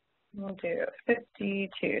 We'll do 50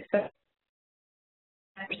 to 79%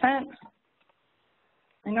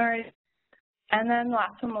 minority. And then the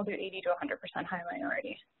last one we'll do 80 to 100% high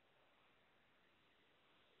minority.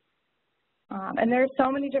 And there are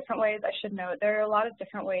so many different ways, I should note, there are a lot of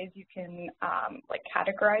different ways you can like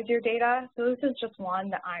categorize your data. So this is just one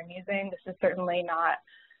that I'm using. This is certainly not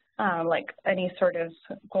like any sort of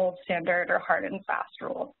gold standard or hard and fast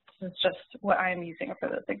rule. This is just what I'm using for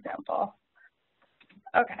this example.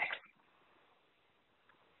 Okay.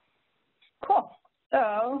 Cool.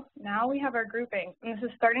 So now we have our groupings, and this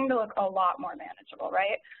is starting to look a lot more manageable,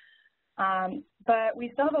 right? But we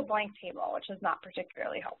still have a blank table, which is not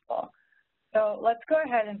particularly helpful. So let's go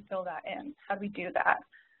ahead and fill that in. How do we do that?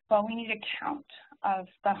 Well, we need a count of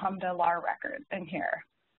the HMDA LAR records in here.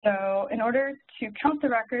 So in order to count the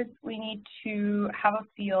records, we need to have a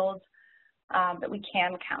field that we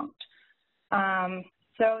can count.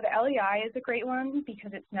 So the LEI is a great one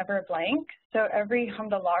because it's never blank. So every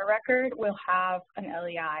HMDA LAR record will have an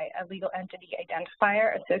LEI, a legal entity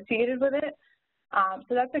identifier associated with it.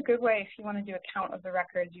 So that's a good way if you want to do a count of the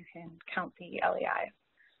records, you can count the LEI.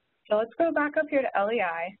 So let's go back up here to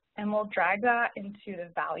LEI, and we'll drag that into the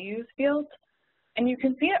values field. And you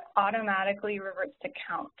can see it automatically reverts to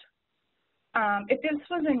count. If this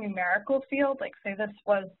was a numerical field, like say this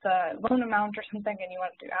was the loan amount or something and you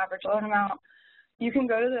want to do average loan amount, you can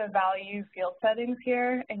go to the value field settings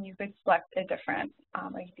here and you could select a different,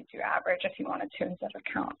 like you could do average if you wanted to instead of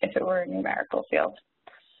count if it were a numerical field.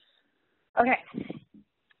 Okay.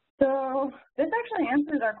 So this actually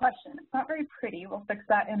answers our question. It's not very pretty. We'll fix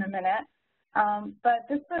that in a minute. But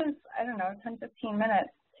this was, I don't know, 10, 15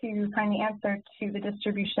 minutes to find the answer to the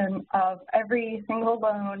distribution of every single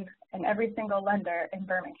loan and every single lender in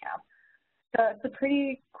Birmingham. So it's a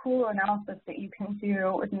pretty cool analysis that you can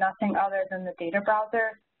do with nothing other than the data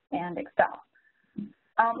browser and Excel.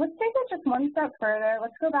 Let's take it just one step further.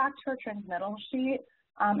 Let's go back to our transmittal sheet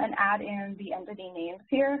and add in the entity names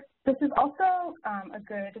here. This is also a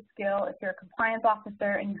good skill if you're a compliance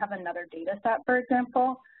officer and you have another data set, for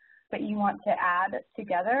example, that you want to add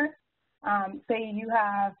together. Say you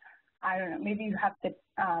have, I don't know, maybe you have the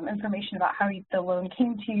information about how the loan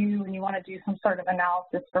came to you and you want to do some sort of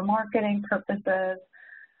analysis for marketing purposes.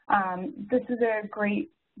 This is a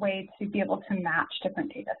great way to be able to match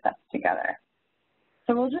different data sets together.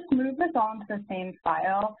 So we'll just move this on to the same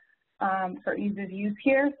file for ease of use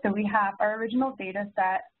here. So we have our original data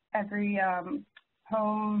set, every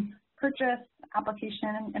home purchase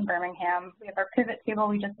application in Birmingham. We have our pivot table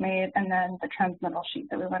we just made, and then the transmittal sheet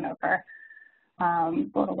that we went over a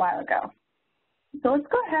little while ago. So let's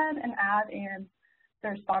go ahead and add in the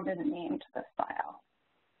respondent name to this file.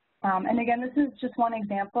 And again, this is just one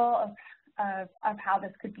example of how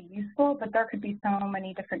this could be useful, but there could be so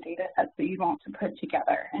many different data sets that you want to put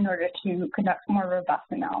together in order to conduct more robust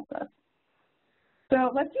analysis.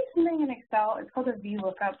 So let's do something in Excel. It's called a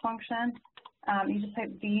VLOOKUP function. You just type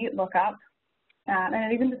VLOOKUP,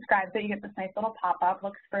 and it even describes it. You get this nice little pop-up,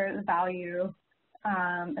 looks for the value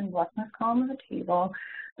and the leftmost column of the table.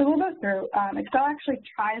 So we'll go through. Excel actually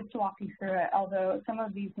tries to walk you through it, although some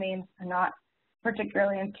of these names are not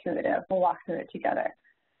particularly intuitive. We'll walk through it together.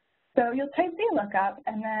 So you'll type the lookup,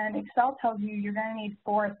 and then Excel tells you you're going to need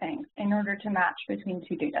 4 things in order to match between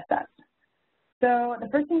 2 data sets. So the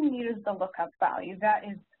first thing you need is the lookup value. That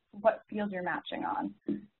is what field you're matching on.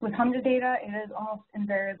 With HMDA data, it is almost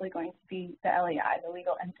invariably going to be the LEI, the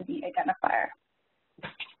legal entity identifier.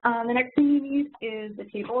 The next thing you need is the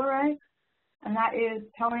table array, and that is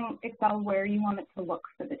telling Excel where you want it to look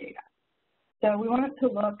for the data. So we want it to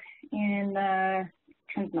look in the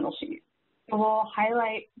transmittal sheet. So we'll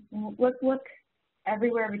highlight, let's look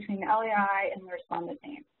everywhere between the LEI and the respondent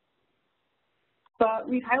name. But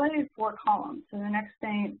we've highlighted 4 columns. So the next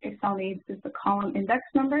thing Excel needs is the column index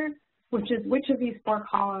number, which is which of these 4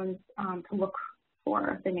 columns to look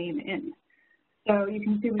for the name in. So you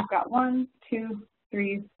can see we've got 1, 2,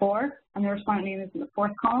 3, 4, and the respondent name is in the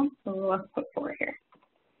 4th column, so we'll put 4 here.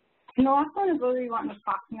 And the last one is whether you want an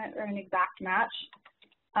approximate or an exact match.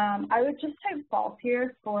 I would just type false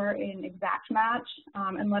here for an exact match,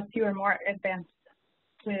 unless you are more advanced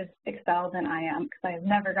with Excel than I am, because I have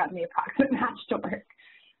never gotten the approximate match to work.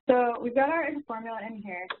 So we've got our formula in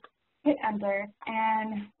here, hit enter,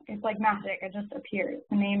 and it's like magic, it just appears.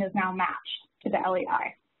 The name is now matched to the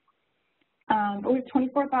LEI. But we have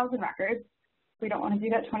 24,000 records. We don't want to do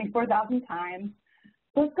that 24,000 times.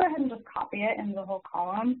 So let's go ahead and just copy it into the whole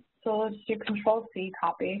column. So let's do Control-C,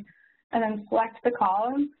 copy, and then select the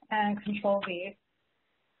column and Control-V.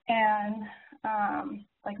 And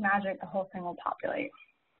like magic, the whole thing will populate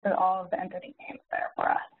with all of the entity names there for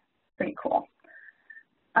us. Pretty cool.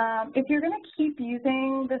 If you're going to keep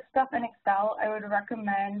using this stuff in Excel, I would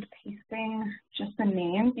recommend pasting just the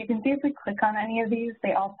names. You can see if we click on any of these,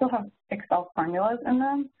 they also have Excel formulas in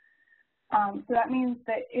them. So that means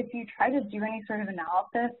that if you try to do any sort of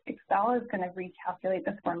analysis, Excel is going to recalculate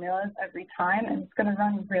the formulas every time, and it's going to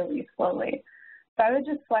run really slowly. So I would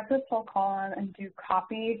just select this whole column and do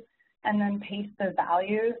copy and then paste the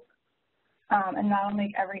values, and that'll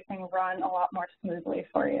make everything run a lot more smoothly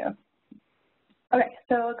for you. Okay,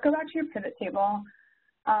 so let's go back to your pivot table.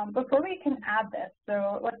 Before we can add this,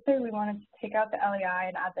 so let's say we wanted to take out the LEI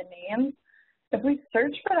and add the names. If we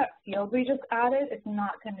search for that field we just added, it's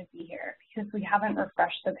not going to be here because we haven't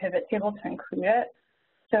refreshed the pivot table to include it.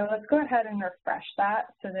 So let's go ahead and refresh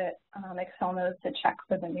that so that Excel knows to check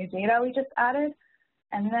for the new data we just added,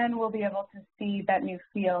 and then we'll be able to see that new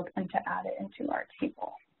field and to add it into our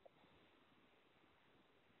table.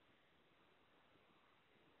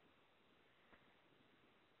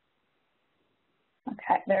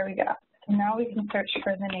 Okay, there we go. So now we can search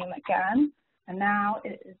for the name again. And now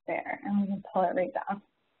it is there, and we can pull it right down.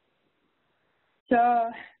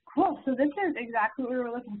 So, cool. So this is exactly what we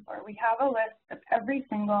were looking for. We have a list of every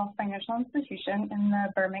single financial institution in the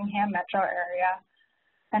Birmingham metro area,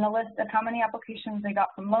 and a list of how many applications they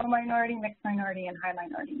got from low minority, mixed minority, and high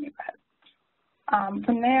minority neighborhoods.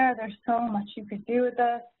 From there, there's so much you could do with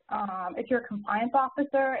this. If you're a compliance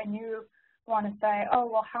officer and you want to say, oh,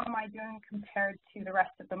 well, how am I doing compared to the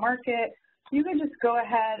rest of the market? You can just go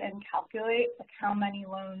ahead and calculate like how many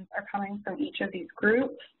loans are coming from each of these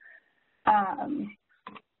groups and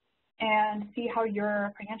see how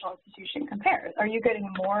your financial institution compares. Are you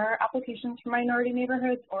getting more applications from minority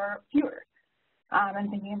neighborhoods or fewer? And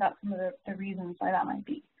thinking about some of the reasons why that might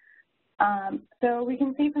be. So we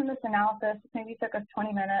can see from this analysis, it maybe took us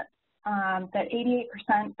 20 minutes, that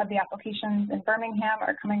 88% of the applications in Birmingham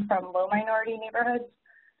are coming from low minority neighborhoods.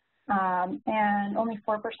 And only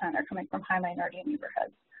 4% are coming from high minority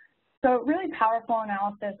neighborhoods. So really powerful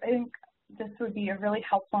analysis. I think this would be a really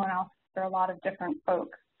helpful analysis for a lot of different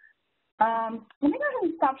folks. Let me go ahead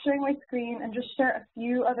and stop sharing my screen and just share a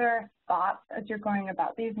few other thoughts as you're going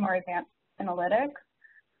about these more advanced analytics.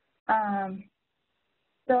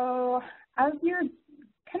 So as you're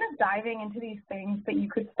kind of diving into these things that you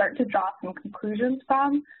could start to draw some conclusions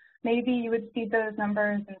from, maybe you would see those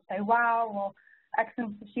numbers and say, wow, well, X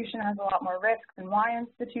institution has a lot more risk than Y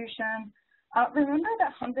institution. Remember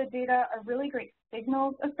that HMDA data are really great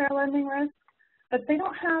signals of fair lending risk, but they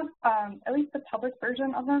don't have, at least the public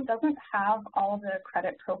version of them doesn't have all of the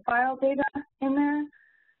credit profile data in there.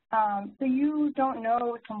 So you don't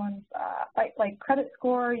know someone's like credit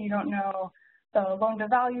score, you don't know the loan to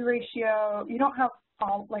value ratio, you don't have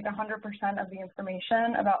all like 100% of the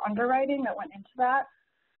information about underwriting that went into that.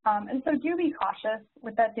 And so do be cautious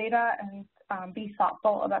with that data and be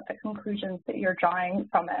thoughtful about the conclusions that you're drawing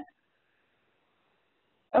from it.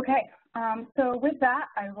 Okay, so with that,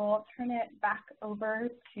 I will turn it back over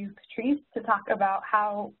to Patrice to talk about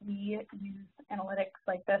how we use analytics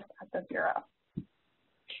like this at the Bureau.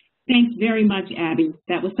 Thanks very much, Abby.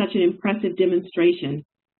 That was such an impressive demonstration.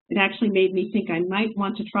 It actually made me think I might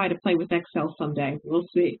want to try to play with Excel someday. We'll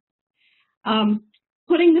see.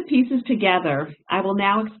 Putting the pieces together, I will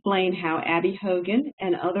now explain how Abby Hogan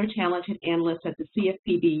and other talented analysts at the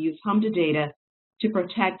CFPB use HMDA data to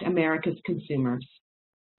protect America's consumers.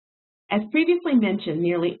 As previously mentioned,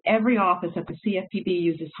 nearly every office at the CFPB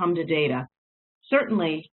uses HMDA data.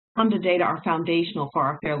 Certainly, HMDA data are foundational for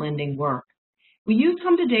our fair lending work. We use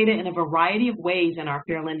HMDA data in a variety of ways in our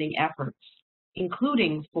fair lending efforts,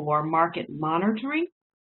 including for market monitoring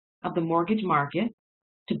of the mortgage market,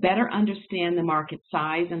 to better understand the market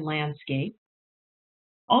size and landscape.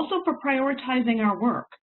 Also for prioritizing our work.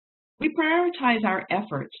 We prioritize our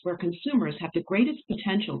efforts where consumers have the greatest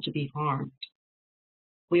potential to be harmed.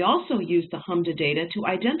 We also use the HMDA data to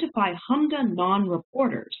identify HMDA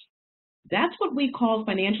non-reporters. That's what we call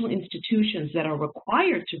financial institutions that are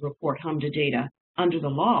required to report HMDA data under the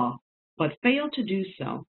law, but fail to do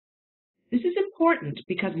so. This is important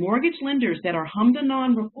because mortgage lenders that are HMDA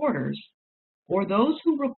non-reporters, or those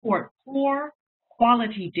who report poor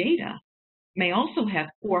quality data, may also have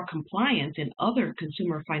poor compliance in other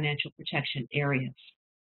consumer financial protection areas.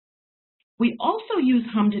 We also use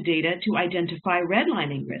HMDA data to identify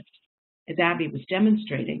redlining risks, as Abby was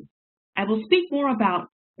demonstrating. I will speak more about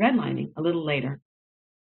redlining a little later.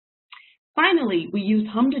 Finally, we use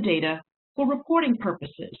HMDA data for reporting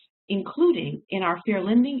purposes, including in our Fair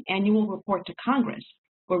Lending Annual Report to Congress,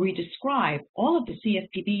 where we describe all of the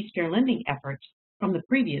CFPB's fair lending efforts from the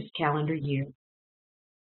previous calendar year.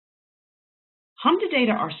 HMDA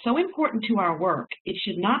data are so important to our work, it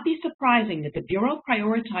should not be surprising that the Bureau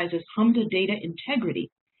prioritizes HMDA data integrity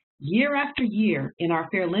year after year in our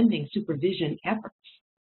fair lending supervision efforts.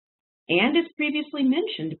 And as previously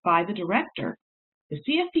mentioned by the Director, the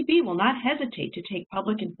CFPB will not hesitate to take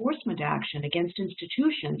public enforcement action against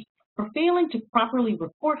institutions for failing to properly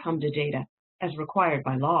report HMDA data as required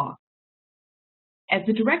by law. As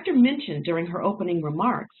the Director mentioned during her opening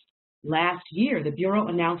remarks, last year the Bureau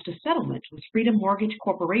announced a settlement with Freedom Mortgage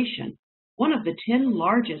Corporation, one of the 10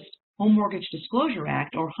 largest Home Mortgage Disclosure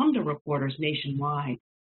Act or HMDA reporters nationwide.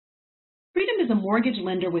 Freedom is a mortgage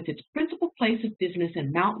lender with its principal place of business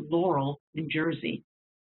in Mount Laurel, New Jersey.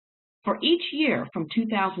 For each year from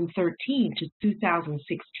 2013 to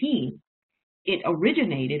 2016, it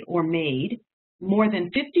originated or made more than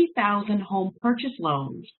 50,000 home purchase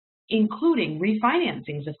loans, including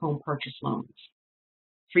refinancings of home purchase loans.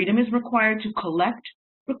 Freedom is required to collect,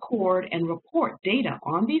 record, and report data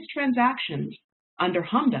on these transactions under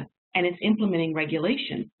HMDA and its implementing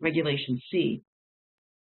regulation, Regulation C.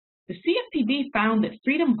 The CFPB found that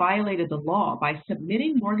Freedom violated the law by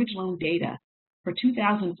submitting mortgage loan data for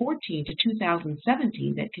 2014 to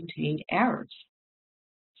 2017 that contained errors.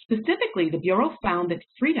 Specifically, the Bureau found that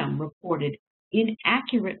Freedom reported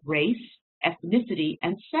inaccurate race, ethnicity,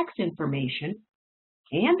 and sex information,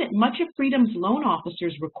 and that much of Freedom's loan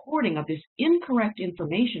officers' recording of this incorrect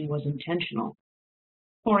information was intentional.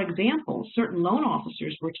 For example, certain loan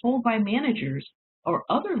officers were told by managers or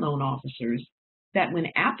other loan officers that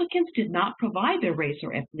when applicants did not provide their race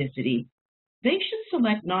or ethnicity, they should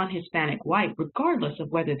select non-Hispanic white regardless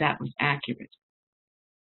of whether that was accurate.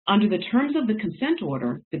 Under the terms of the consent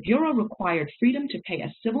order, the Bureau required Freedom to pay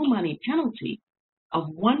a civil money penalty of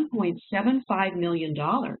 $1.75 million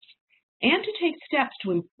and to take steps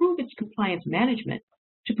to improve its compliance management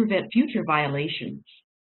to prevent future violations.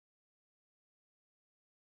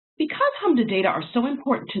 Because HMDA data are so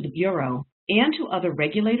important to the Bureau and to other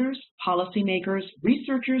regulators, policymakers,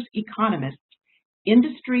 researchers, economists,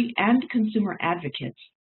 industry, and consumer advocates,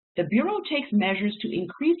 the Bureau takes measures to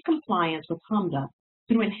increase compliance with HMDA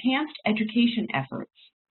through enhanced education efforts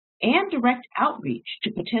and direct outreach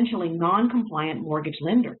to potentially non-compliant mortgage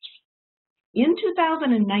lenders. In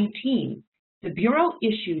 2019, the Bureau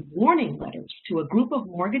issued warning letters to a group of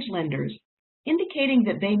mortgage lenders indicating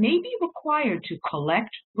that they may be required to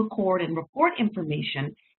collect, record, and report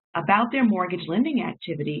information about their mortgage lending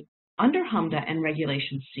activity under HMDA and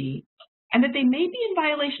Regulation C, and that they may be in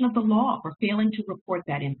violation of the law for failing to report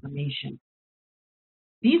that information.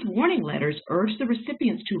 These warning letters urge the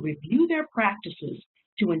recipients to review their practices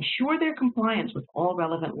to ensure their compliance with all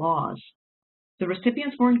relevant laws. The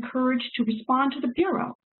recipients were encouraged to respond to the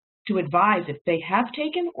Bureau to advise if they have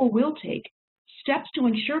taken or will take steps to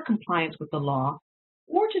ensure compliance with the law,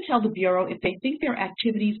 or to tell the Bureau if they think their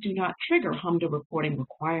activities do not trigger HMDA reporting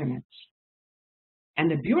requirements.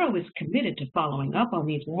 And the Bureau is committed to following up on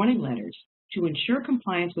these warning letters to ensure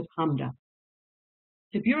compliance with HMDA.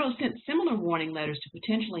 The Bureau sent similar warning letters to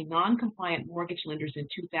potentially non-compliant mortgage lenders in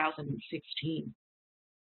 2016.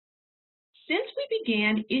 Since we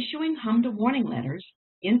began issuing HMDA warning letters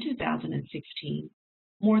in 2016,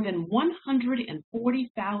 more than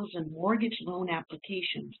 140,000 mortgage loan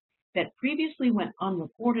applications that previously went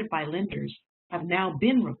unreported by lenders have now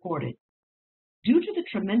been reported. Due to the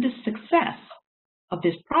tremendous success of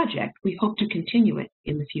this project, we hope to continue it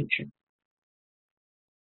in the future.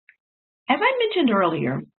 As I mentioned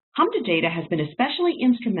earlier, HMDA data has been especially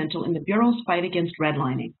instrumental in the Bureau's fight against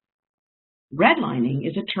redlining. Redlining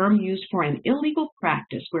is a term used for an illegal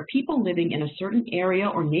practice where people living in a certain area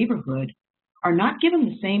or neighborhood are not given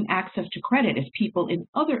the same access to credit as people in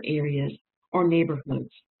other areas or neighborhoods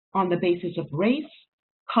on the basis of race,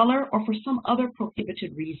 color, or for some other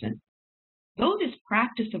prohibited reason. Though this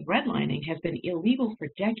practice of redlining has been illegal for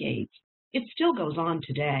decades, it still goes on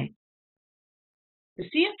today. The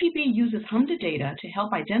CFPB uses HMDA data to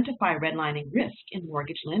help identify redlining risk in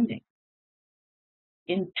mortgage lending.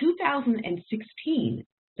 In 2016,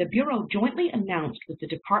 the Bureau jointly announced with the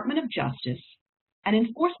Department of Justice an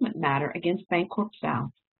enforcement matter against Bancorp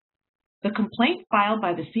South. The complaint filed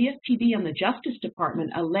by the CFPB and the Justice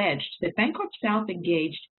Department alleged that Bancorp South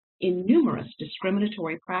engaged in numerous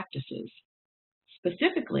discriminatory practices.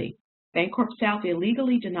 Specifically, Bancorp South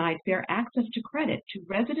illegally denied fair access to credit to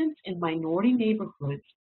residents in minority neighborhoods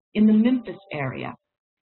in the Memphis area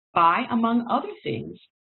by, among other things,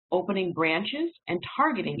 opening branches and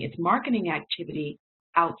targeting its marketing activity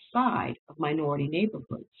outside of minority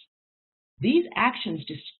neighborhoods. These actions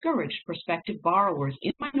discouraged prospective borrowers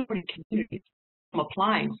in minority communities from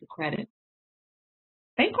applying for credit.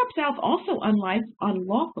 Bancorp South also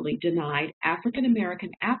unlawfully denied African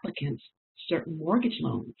American applicants certain mortgage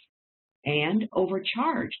loans and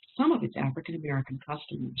overcharged some of its African American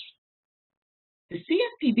customers. The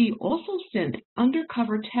CFPB also sent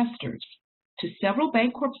undercover testers to several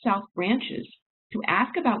Bancorp South branches to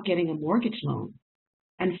ask about getting a mortgage loan,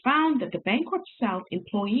 and found that the Bancorp South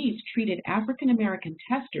employees treated African American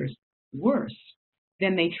testers worse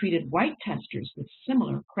than they treated white testers with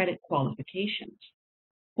similar credit qualifications.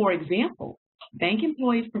 For example, bank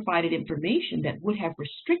employees provided information that would have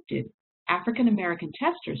restricted African American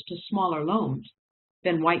testers to smaller loans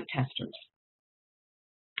than white testers.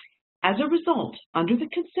 As a result, under the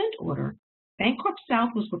consent order, Bancorp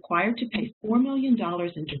South was required to pay $4 million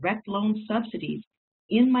in direct loan subsidies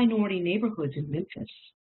in minority neighborhoods in Memphis,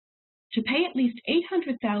 to pay at least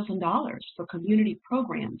 $800,000 for community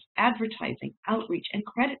programs, advertising, outreach, and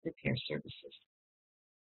credit repair services,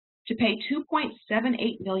 to pay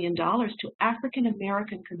 $2.78 million to African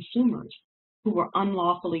American consumers who were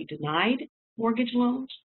unlawfully denied mortgage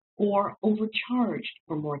loans or overcharged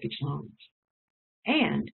for mortgage loans,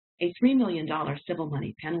 and a $3 million civil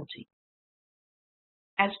money penalty.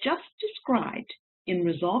 As just described, in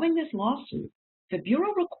resolving this lawsuit, the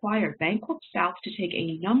Bureau required Bancorp South to take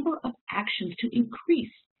a number of actions to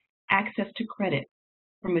increase access to credit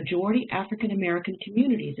for majority African American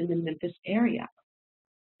communities in the Memphis area.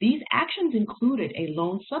 These actions included a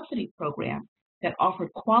loan subsidy program that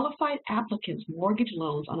offered qualified applicants mortgage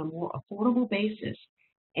loans on a more affordable basis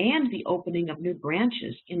and the opening of new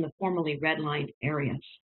branches in the formerly redlined areas.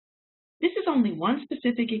 This is only one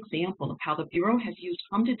specific example of how the Bureau has used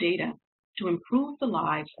HMDA data to improve the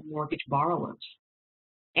lives of mortgage borrowers.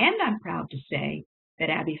 And I'm proud to say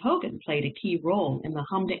that Abby Hogan played a key role in the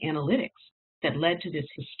HMDA analytics that led to this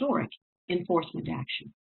historic enforcement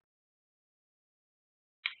action.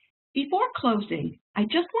 Before closing, I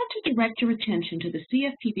just want to direct your attention to the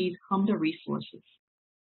CFPB's HMDA resources.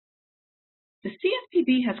 The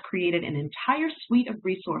CFPB has created an entire suite of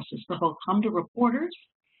resources for both HMDA reporters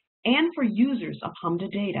and for users of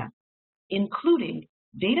HMDA data, including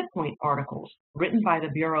data point articles written by the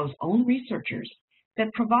Bureau's own researchers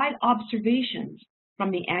that provide observations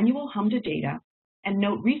from the annual HMDA data and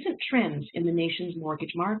note recent trends in the nation's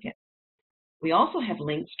mortgage market. We also have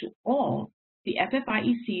links to all the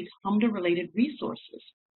FFIEC's HMDA-related resources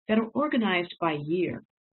that are organized by year.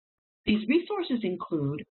 These resources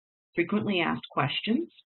include frequently asked questions,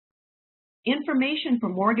 information for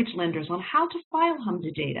mortgage lenders on how to file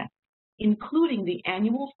HMDA data, including the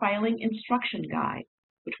annual filing instruction guide,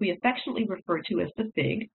 which we affectionately refer to as the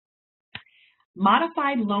FIG,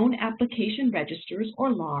 modified loan application registers,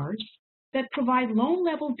 or LARs, that provide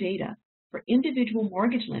loan-level data for individual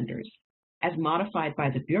mortgage lenders as modified by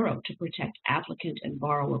the Bureau to protect applicant and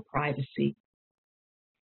borrower privacy,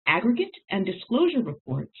 aggregate and disclosure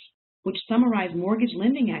reports, which summarize mortgage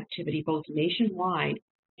lending activity both nationwide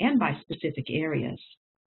and by specific areas,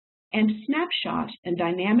 and snapshot and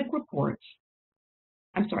dynamic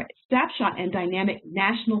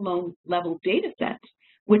national loan level data sets,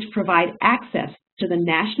 which provide access to the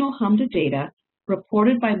national HMDA data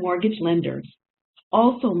reported by mortgage lenders,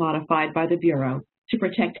 also modified by the Bureau to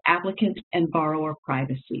protect applicant and borrower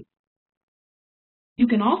privacy. You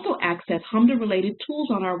can also access HMDA-related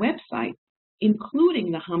tools on our website,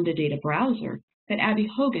 including the HMDA Data Browser that Abby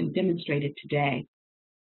Hogan demonstrated today.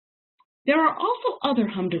 There are also other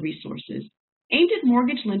HMDA resources aimed at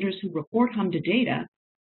mortgage lenders who report HMDA data,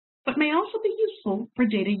 but may also be useful for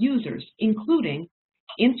data users, including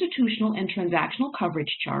institutional and transactional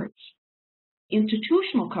coverage charts.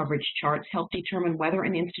 Institutional coverage charts help determine whether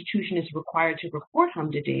an institution is required to report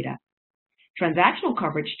HMDA data. Transactional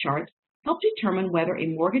coverage charts help determine whether a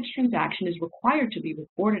mortgage transaction is required to be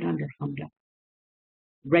reported under HMDA.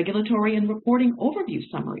 Regulatory and reporting overview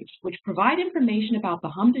summaries, which provide information about the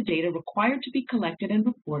HMDA data required to be collected and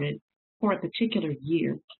reported for a particular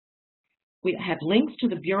year. We have links to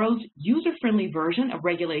the Bureau's user-friendly version of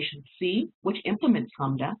Regulation C, which implements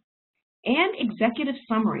HMDA, and executive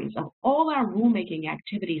summaries of all our rulemaking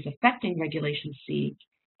activities affecting Regulation C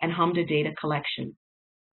and HMDA data collection.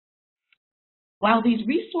 While these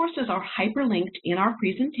resources are hyperlinked in our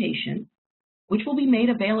presentation, which will be made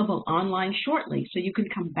available online shortly, so you can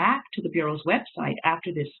come back to the Bureau's website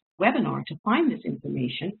after this webinar to find this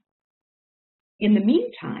information. In the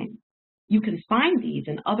meantime, you can find these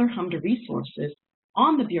and other HMDA resources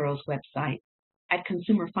on the Bureau's website at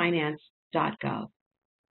consumerfinance.gov.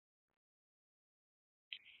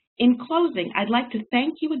 In closing, I'd like to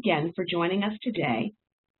thank you again for joining us today.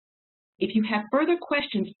 If you have further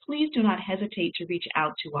questions, please do not hesitate to reach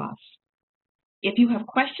out to us. If you have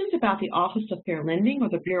questions about the Office of Fair Lending or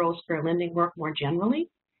the Bureau's Fair Lending work more generally,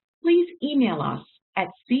 please email us at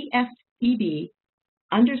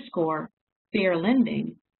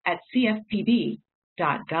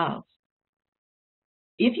cfpb_fairlending@cfpb.gov.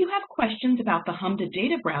 If you have questions about the HMDA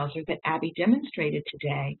Data Browser that Abby demonstrated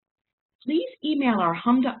today, please email our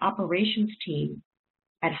HMDA operations team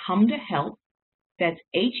at HMDAHelp, that's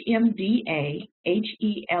HMDAHELP,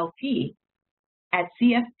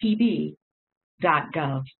 @cfpb.gov.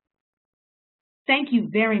 Thank you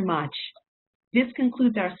very much. This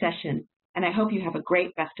concludes our session, and I hope you have a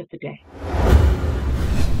great rest of the day.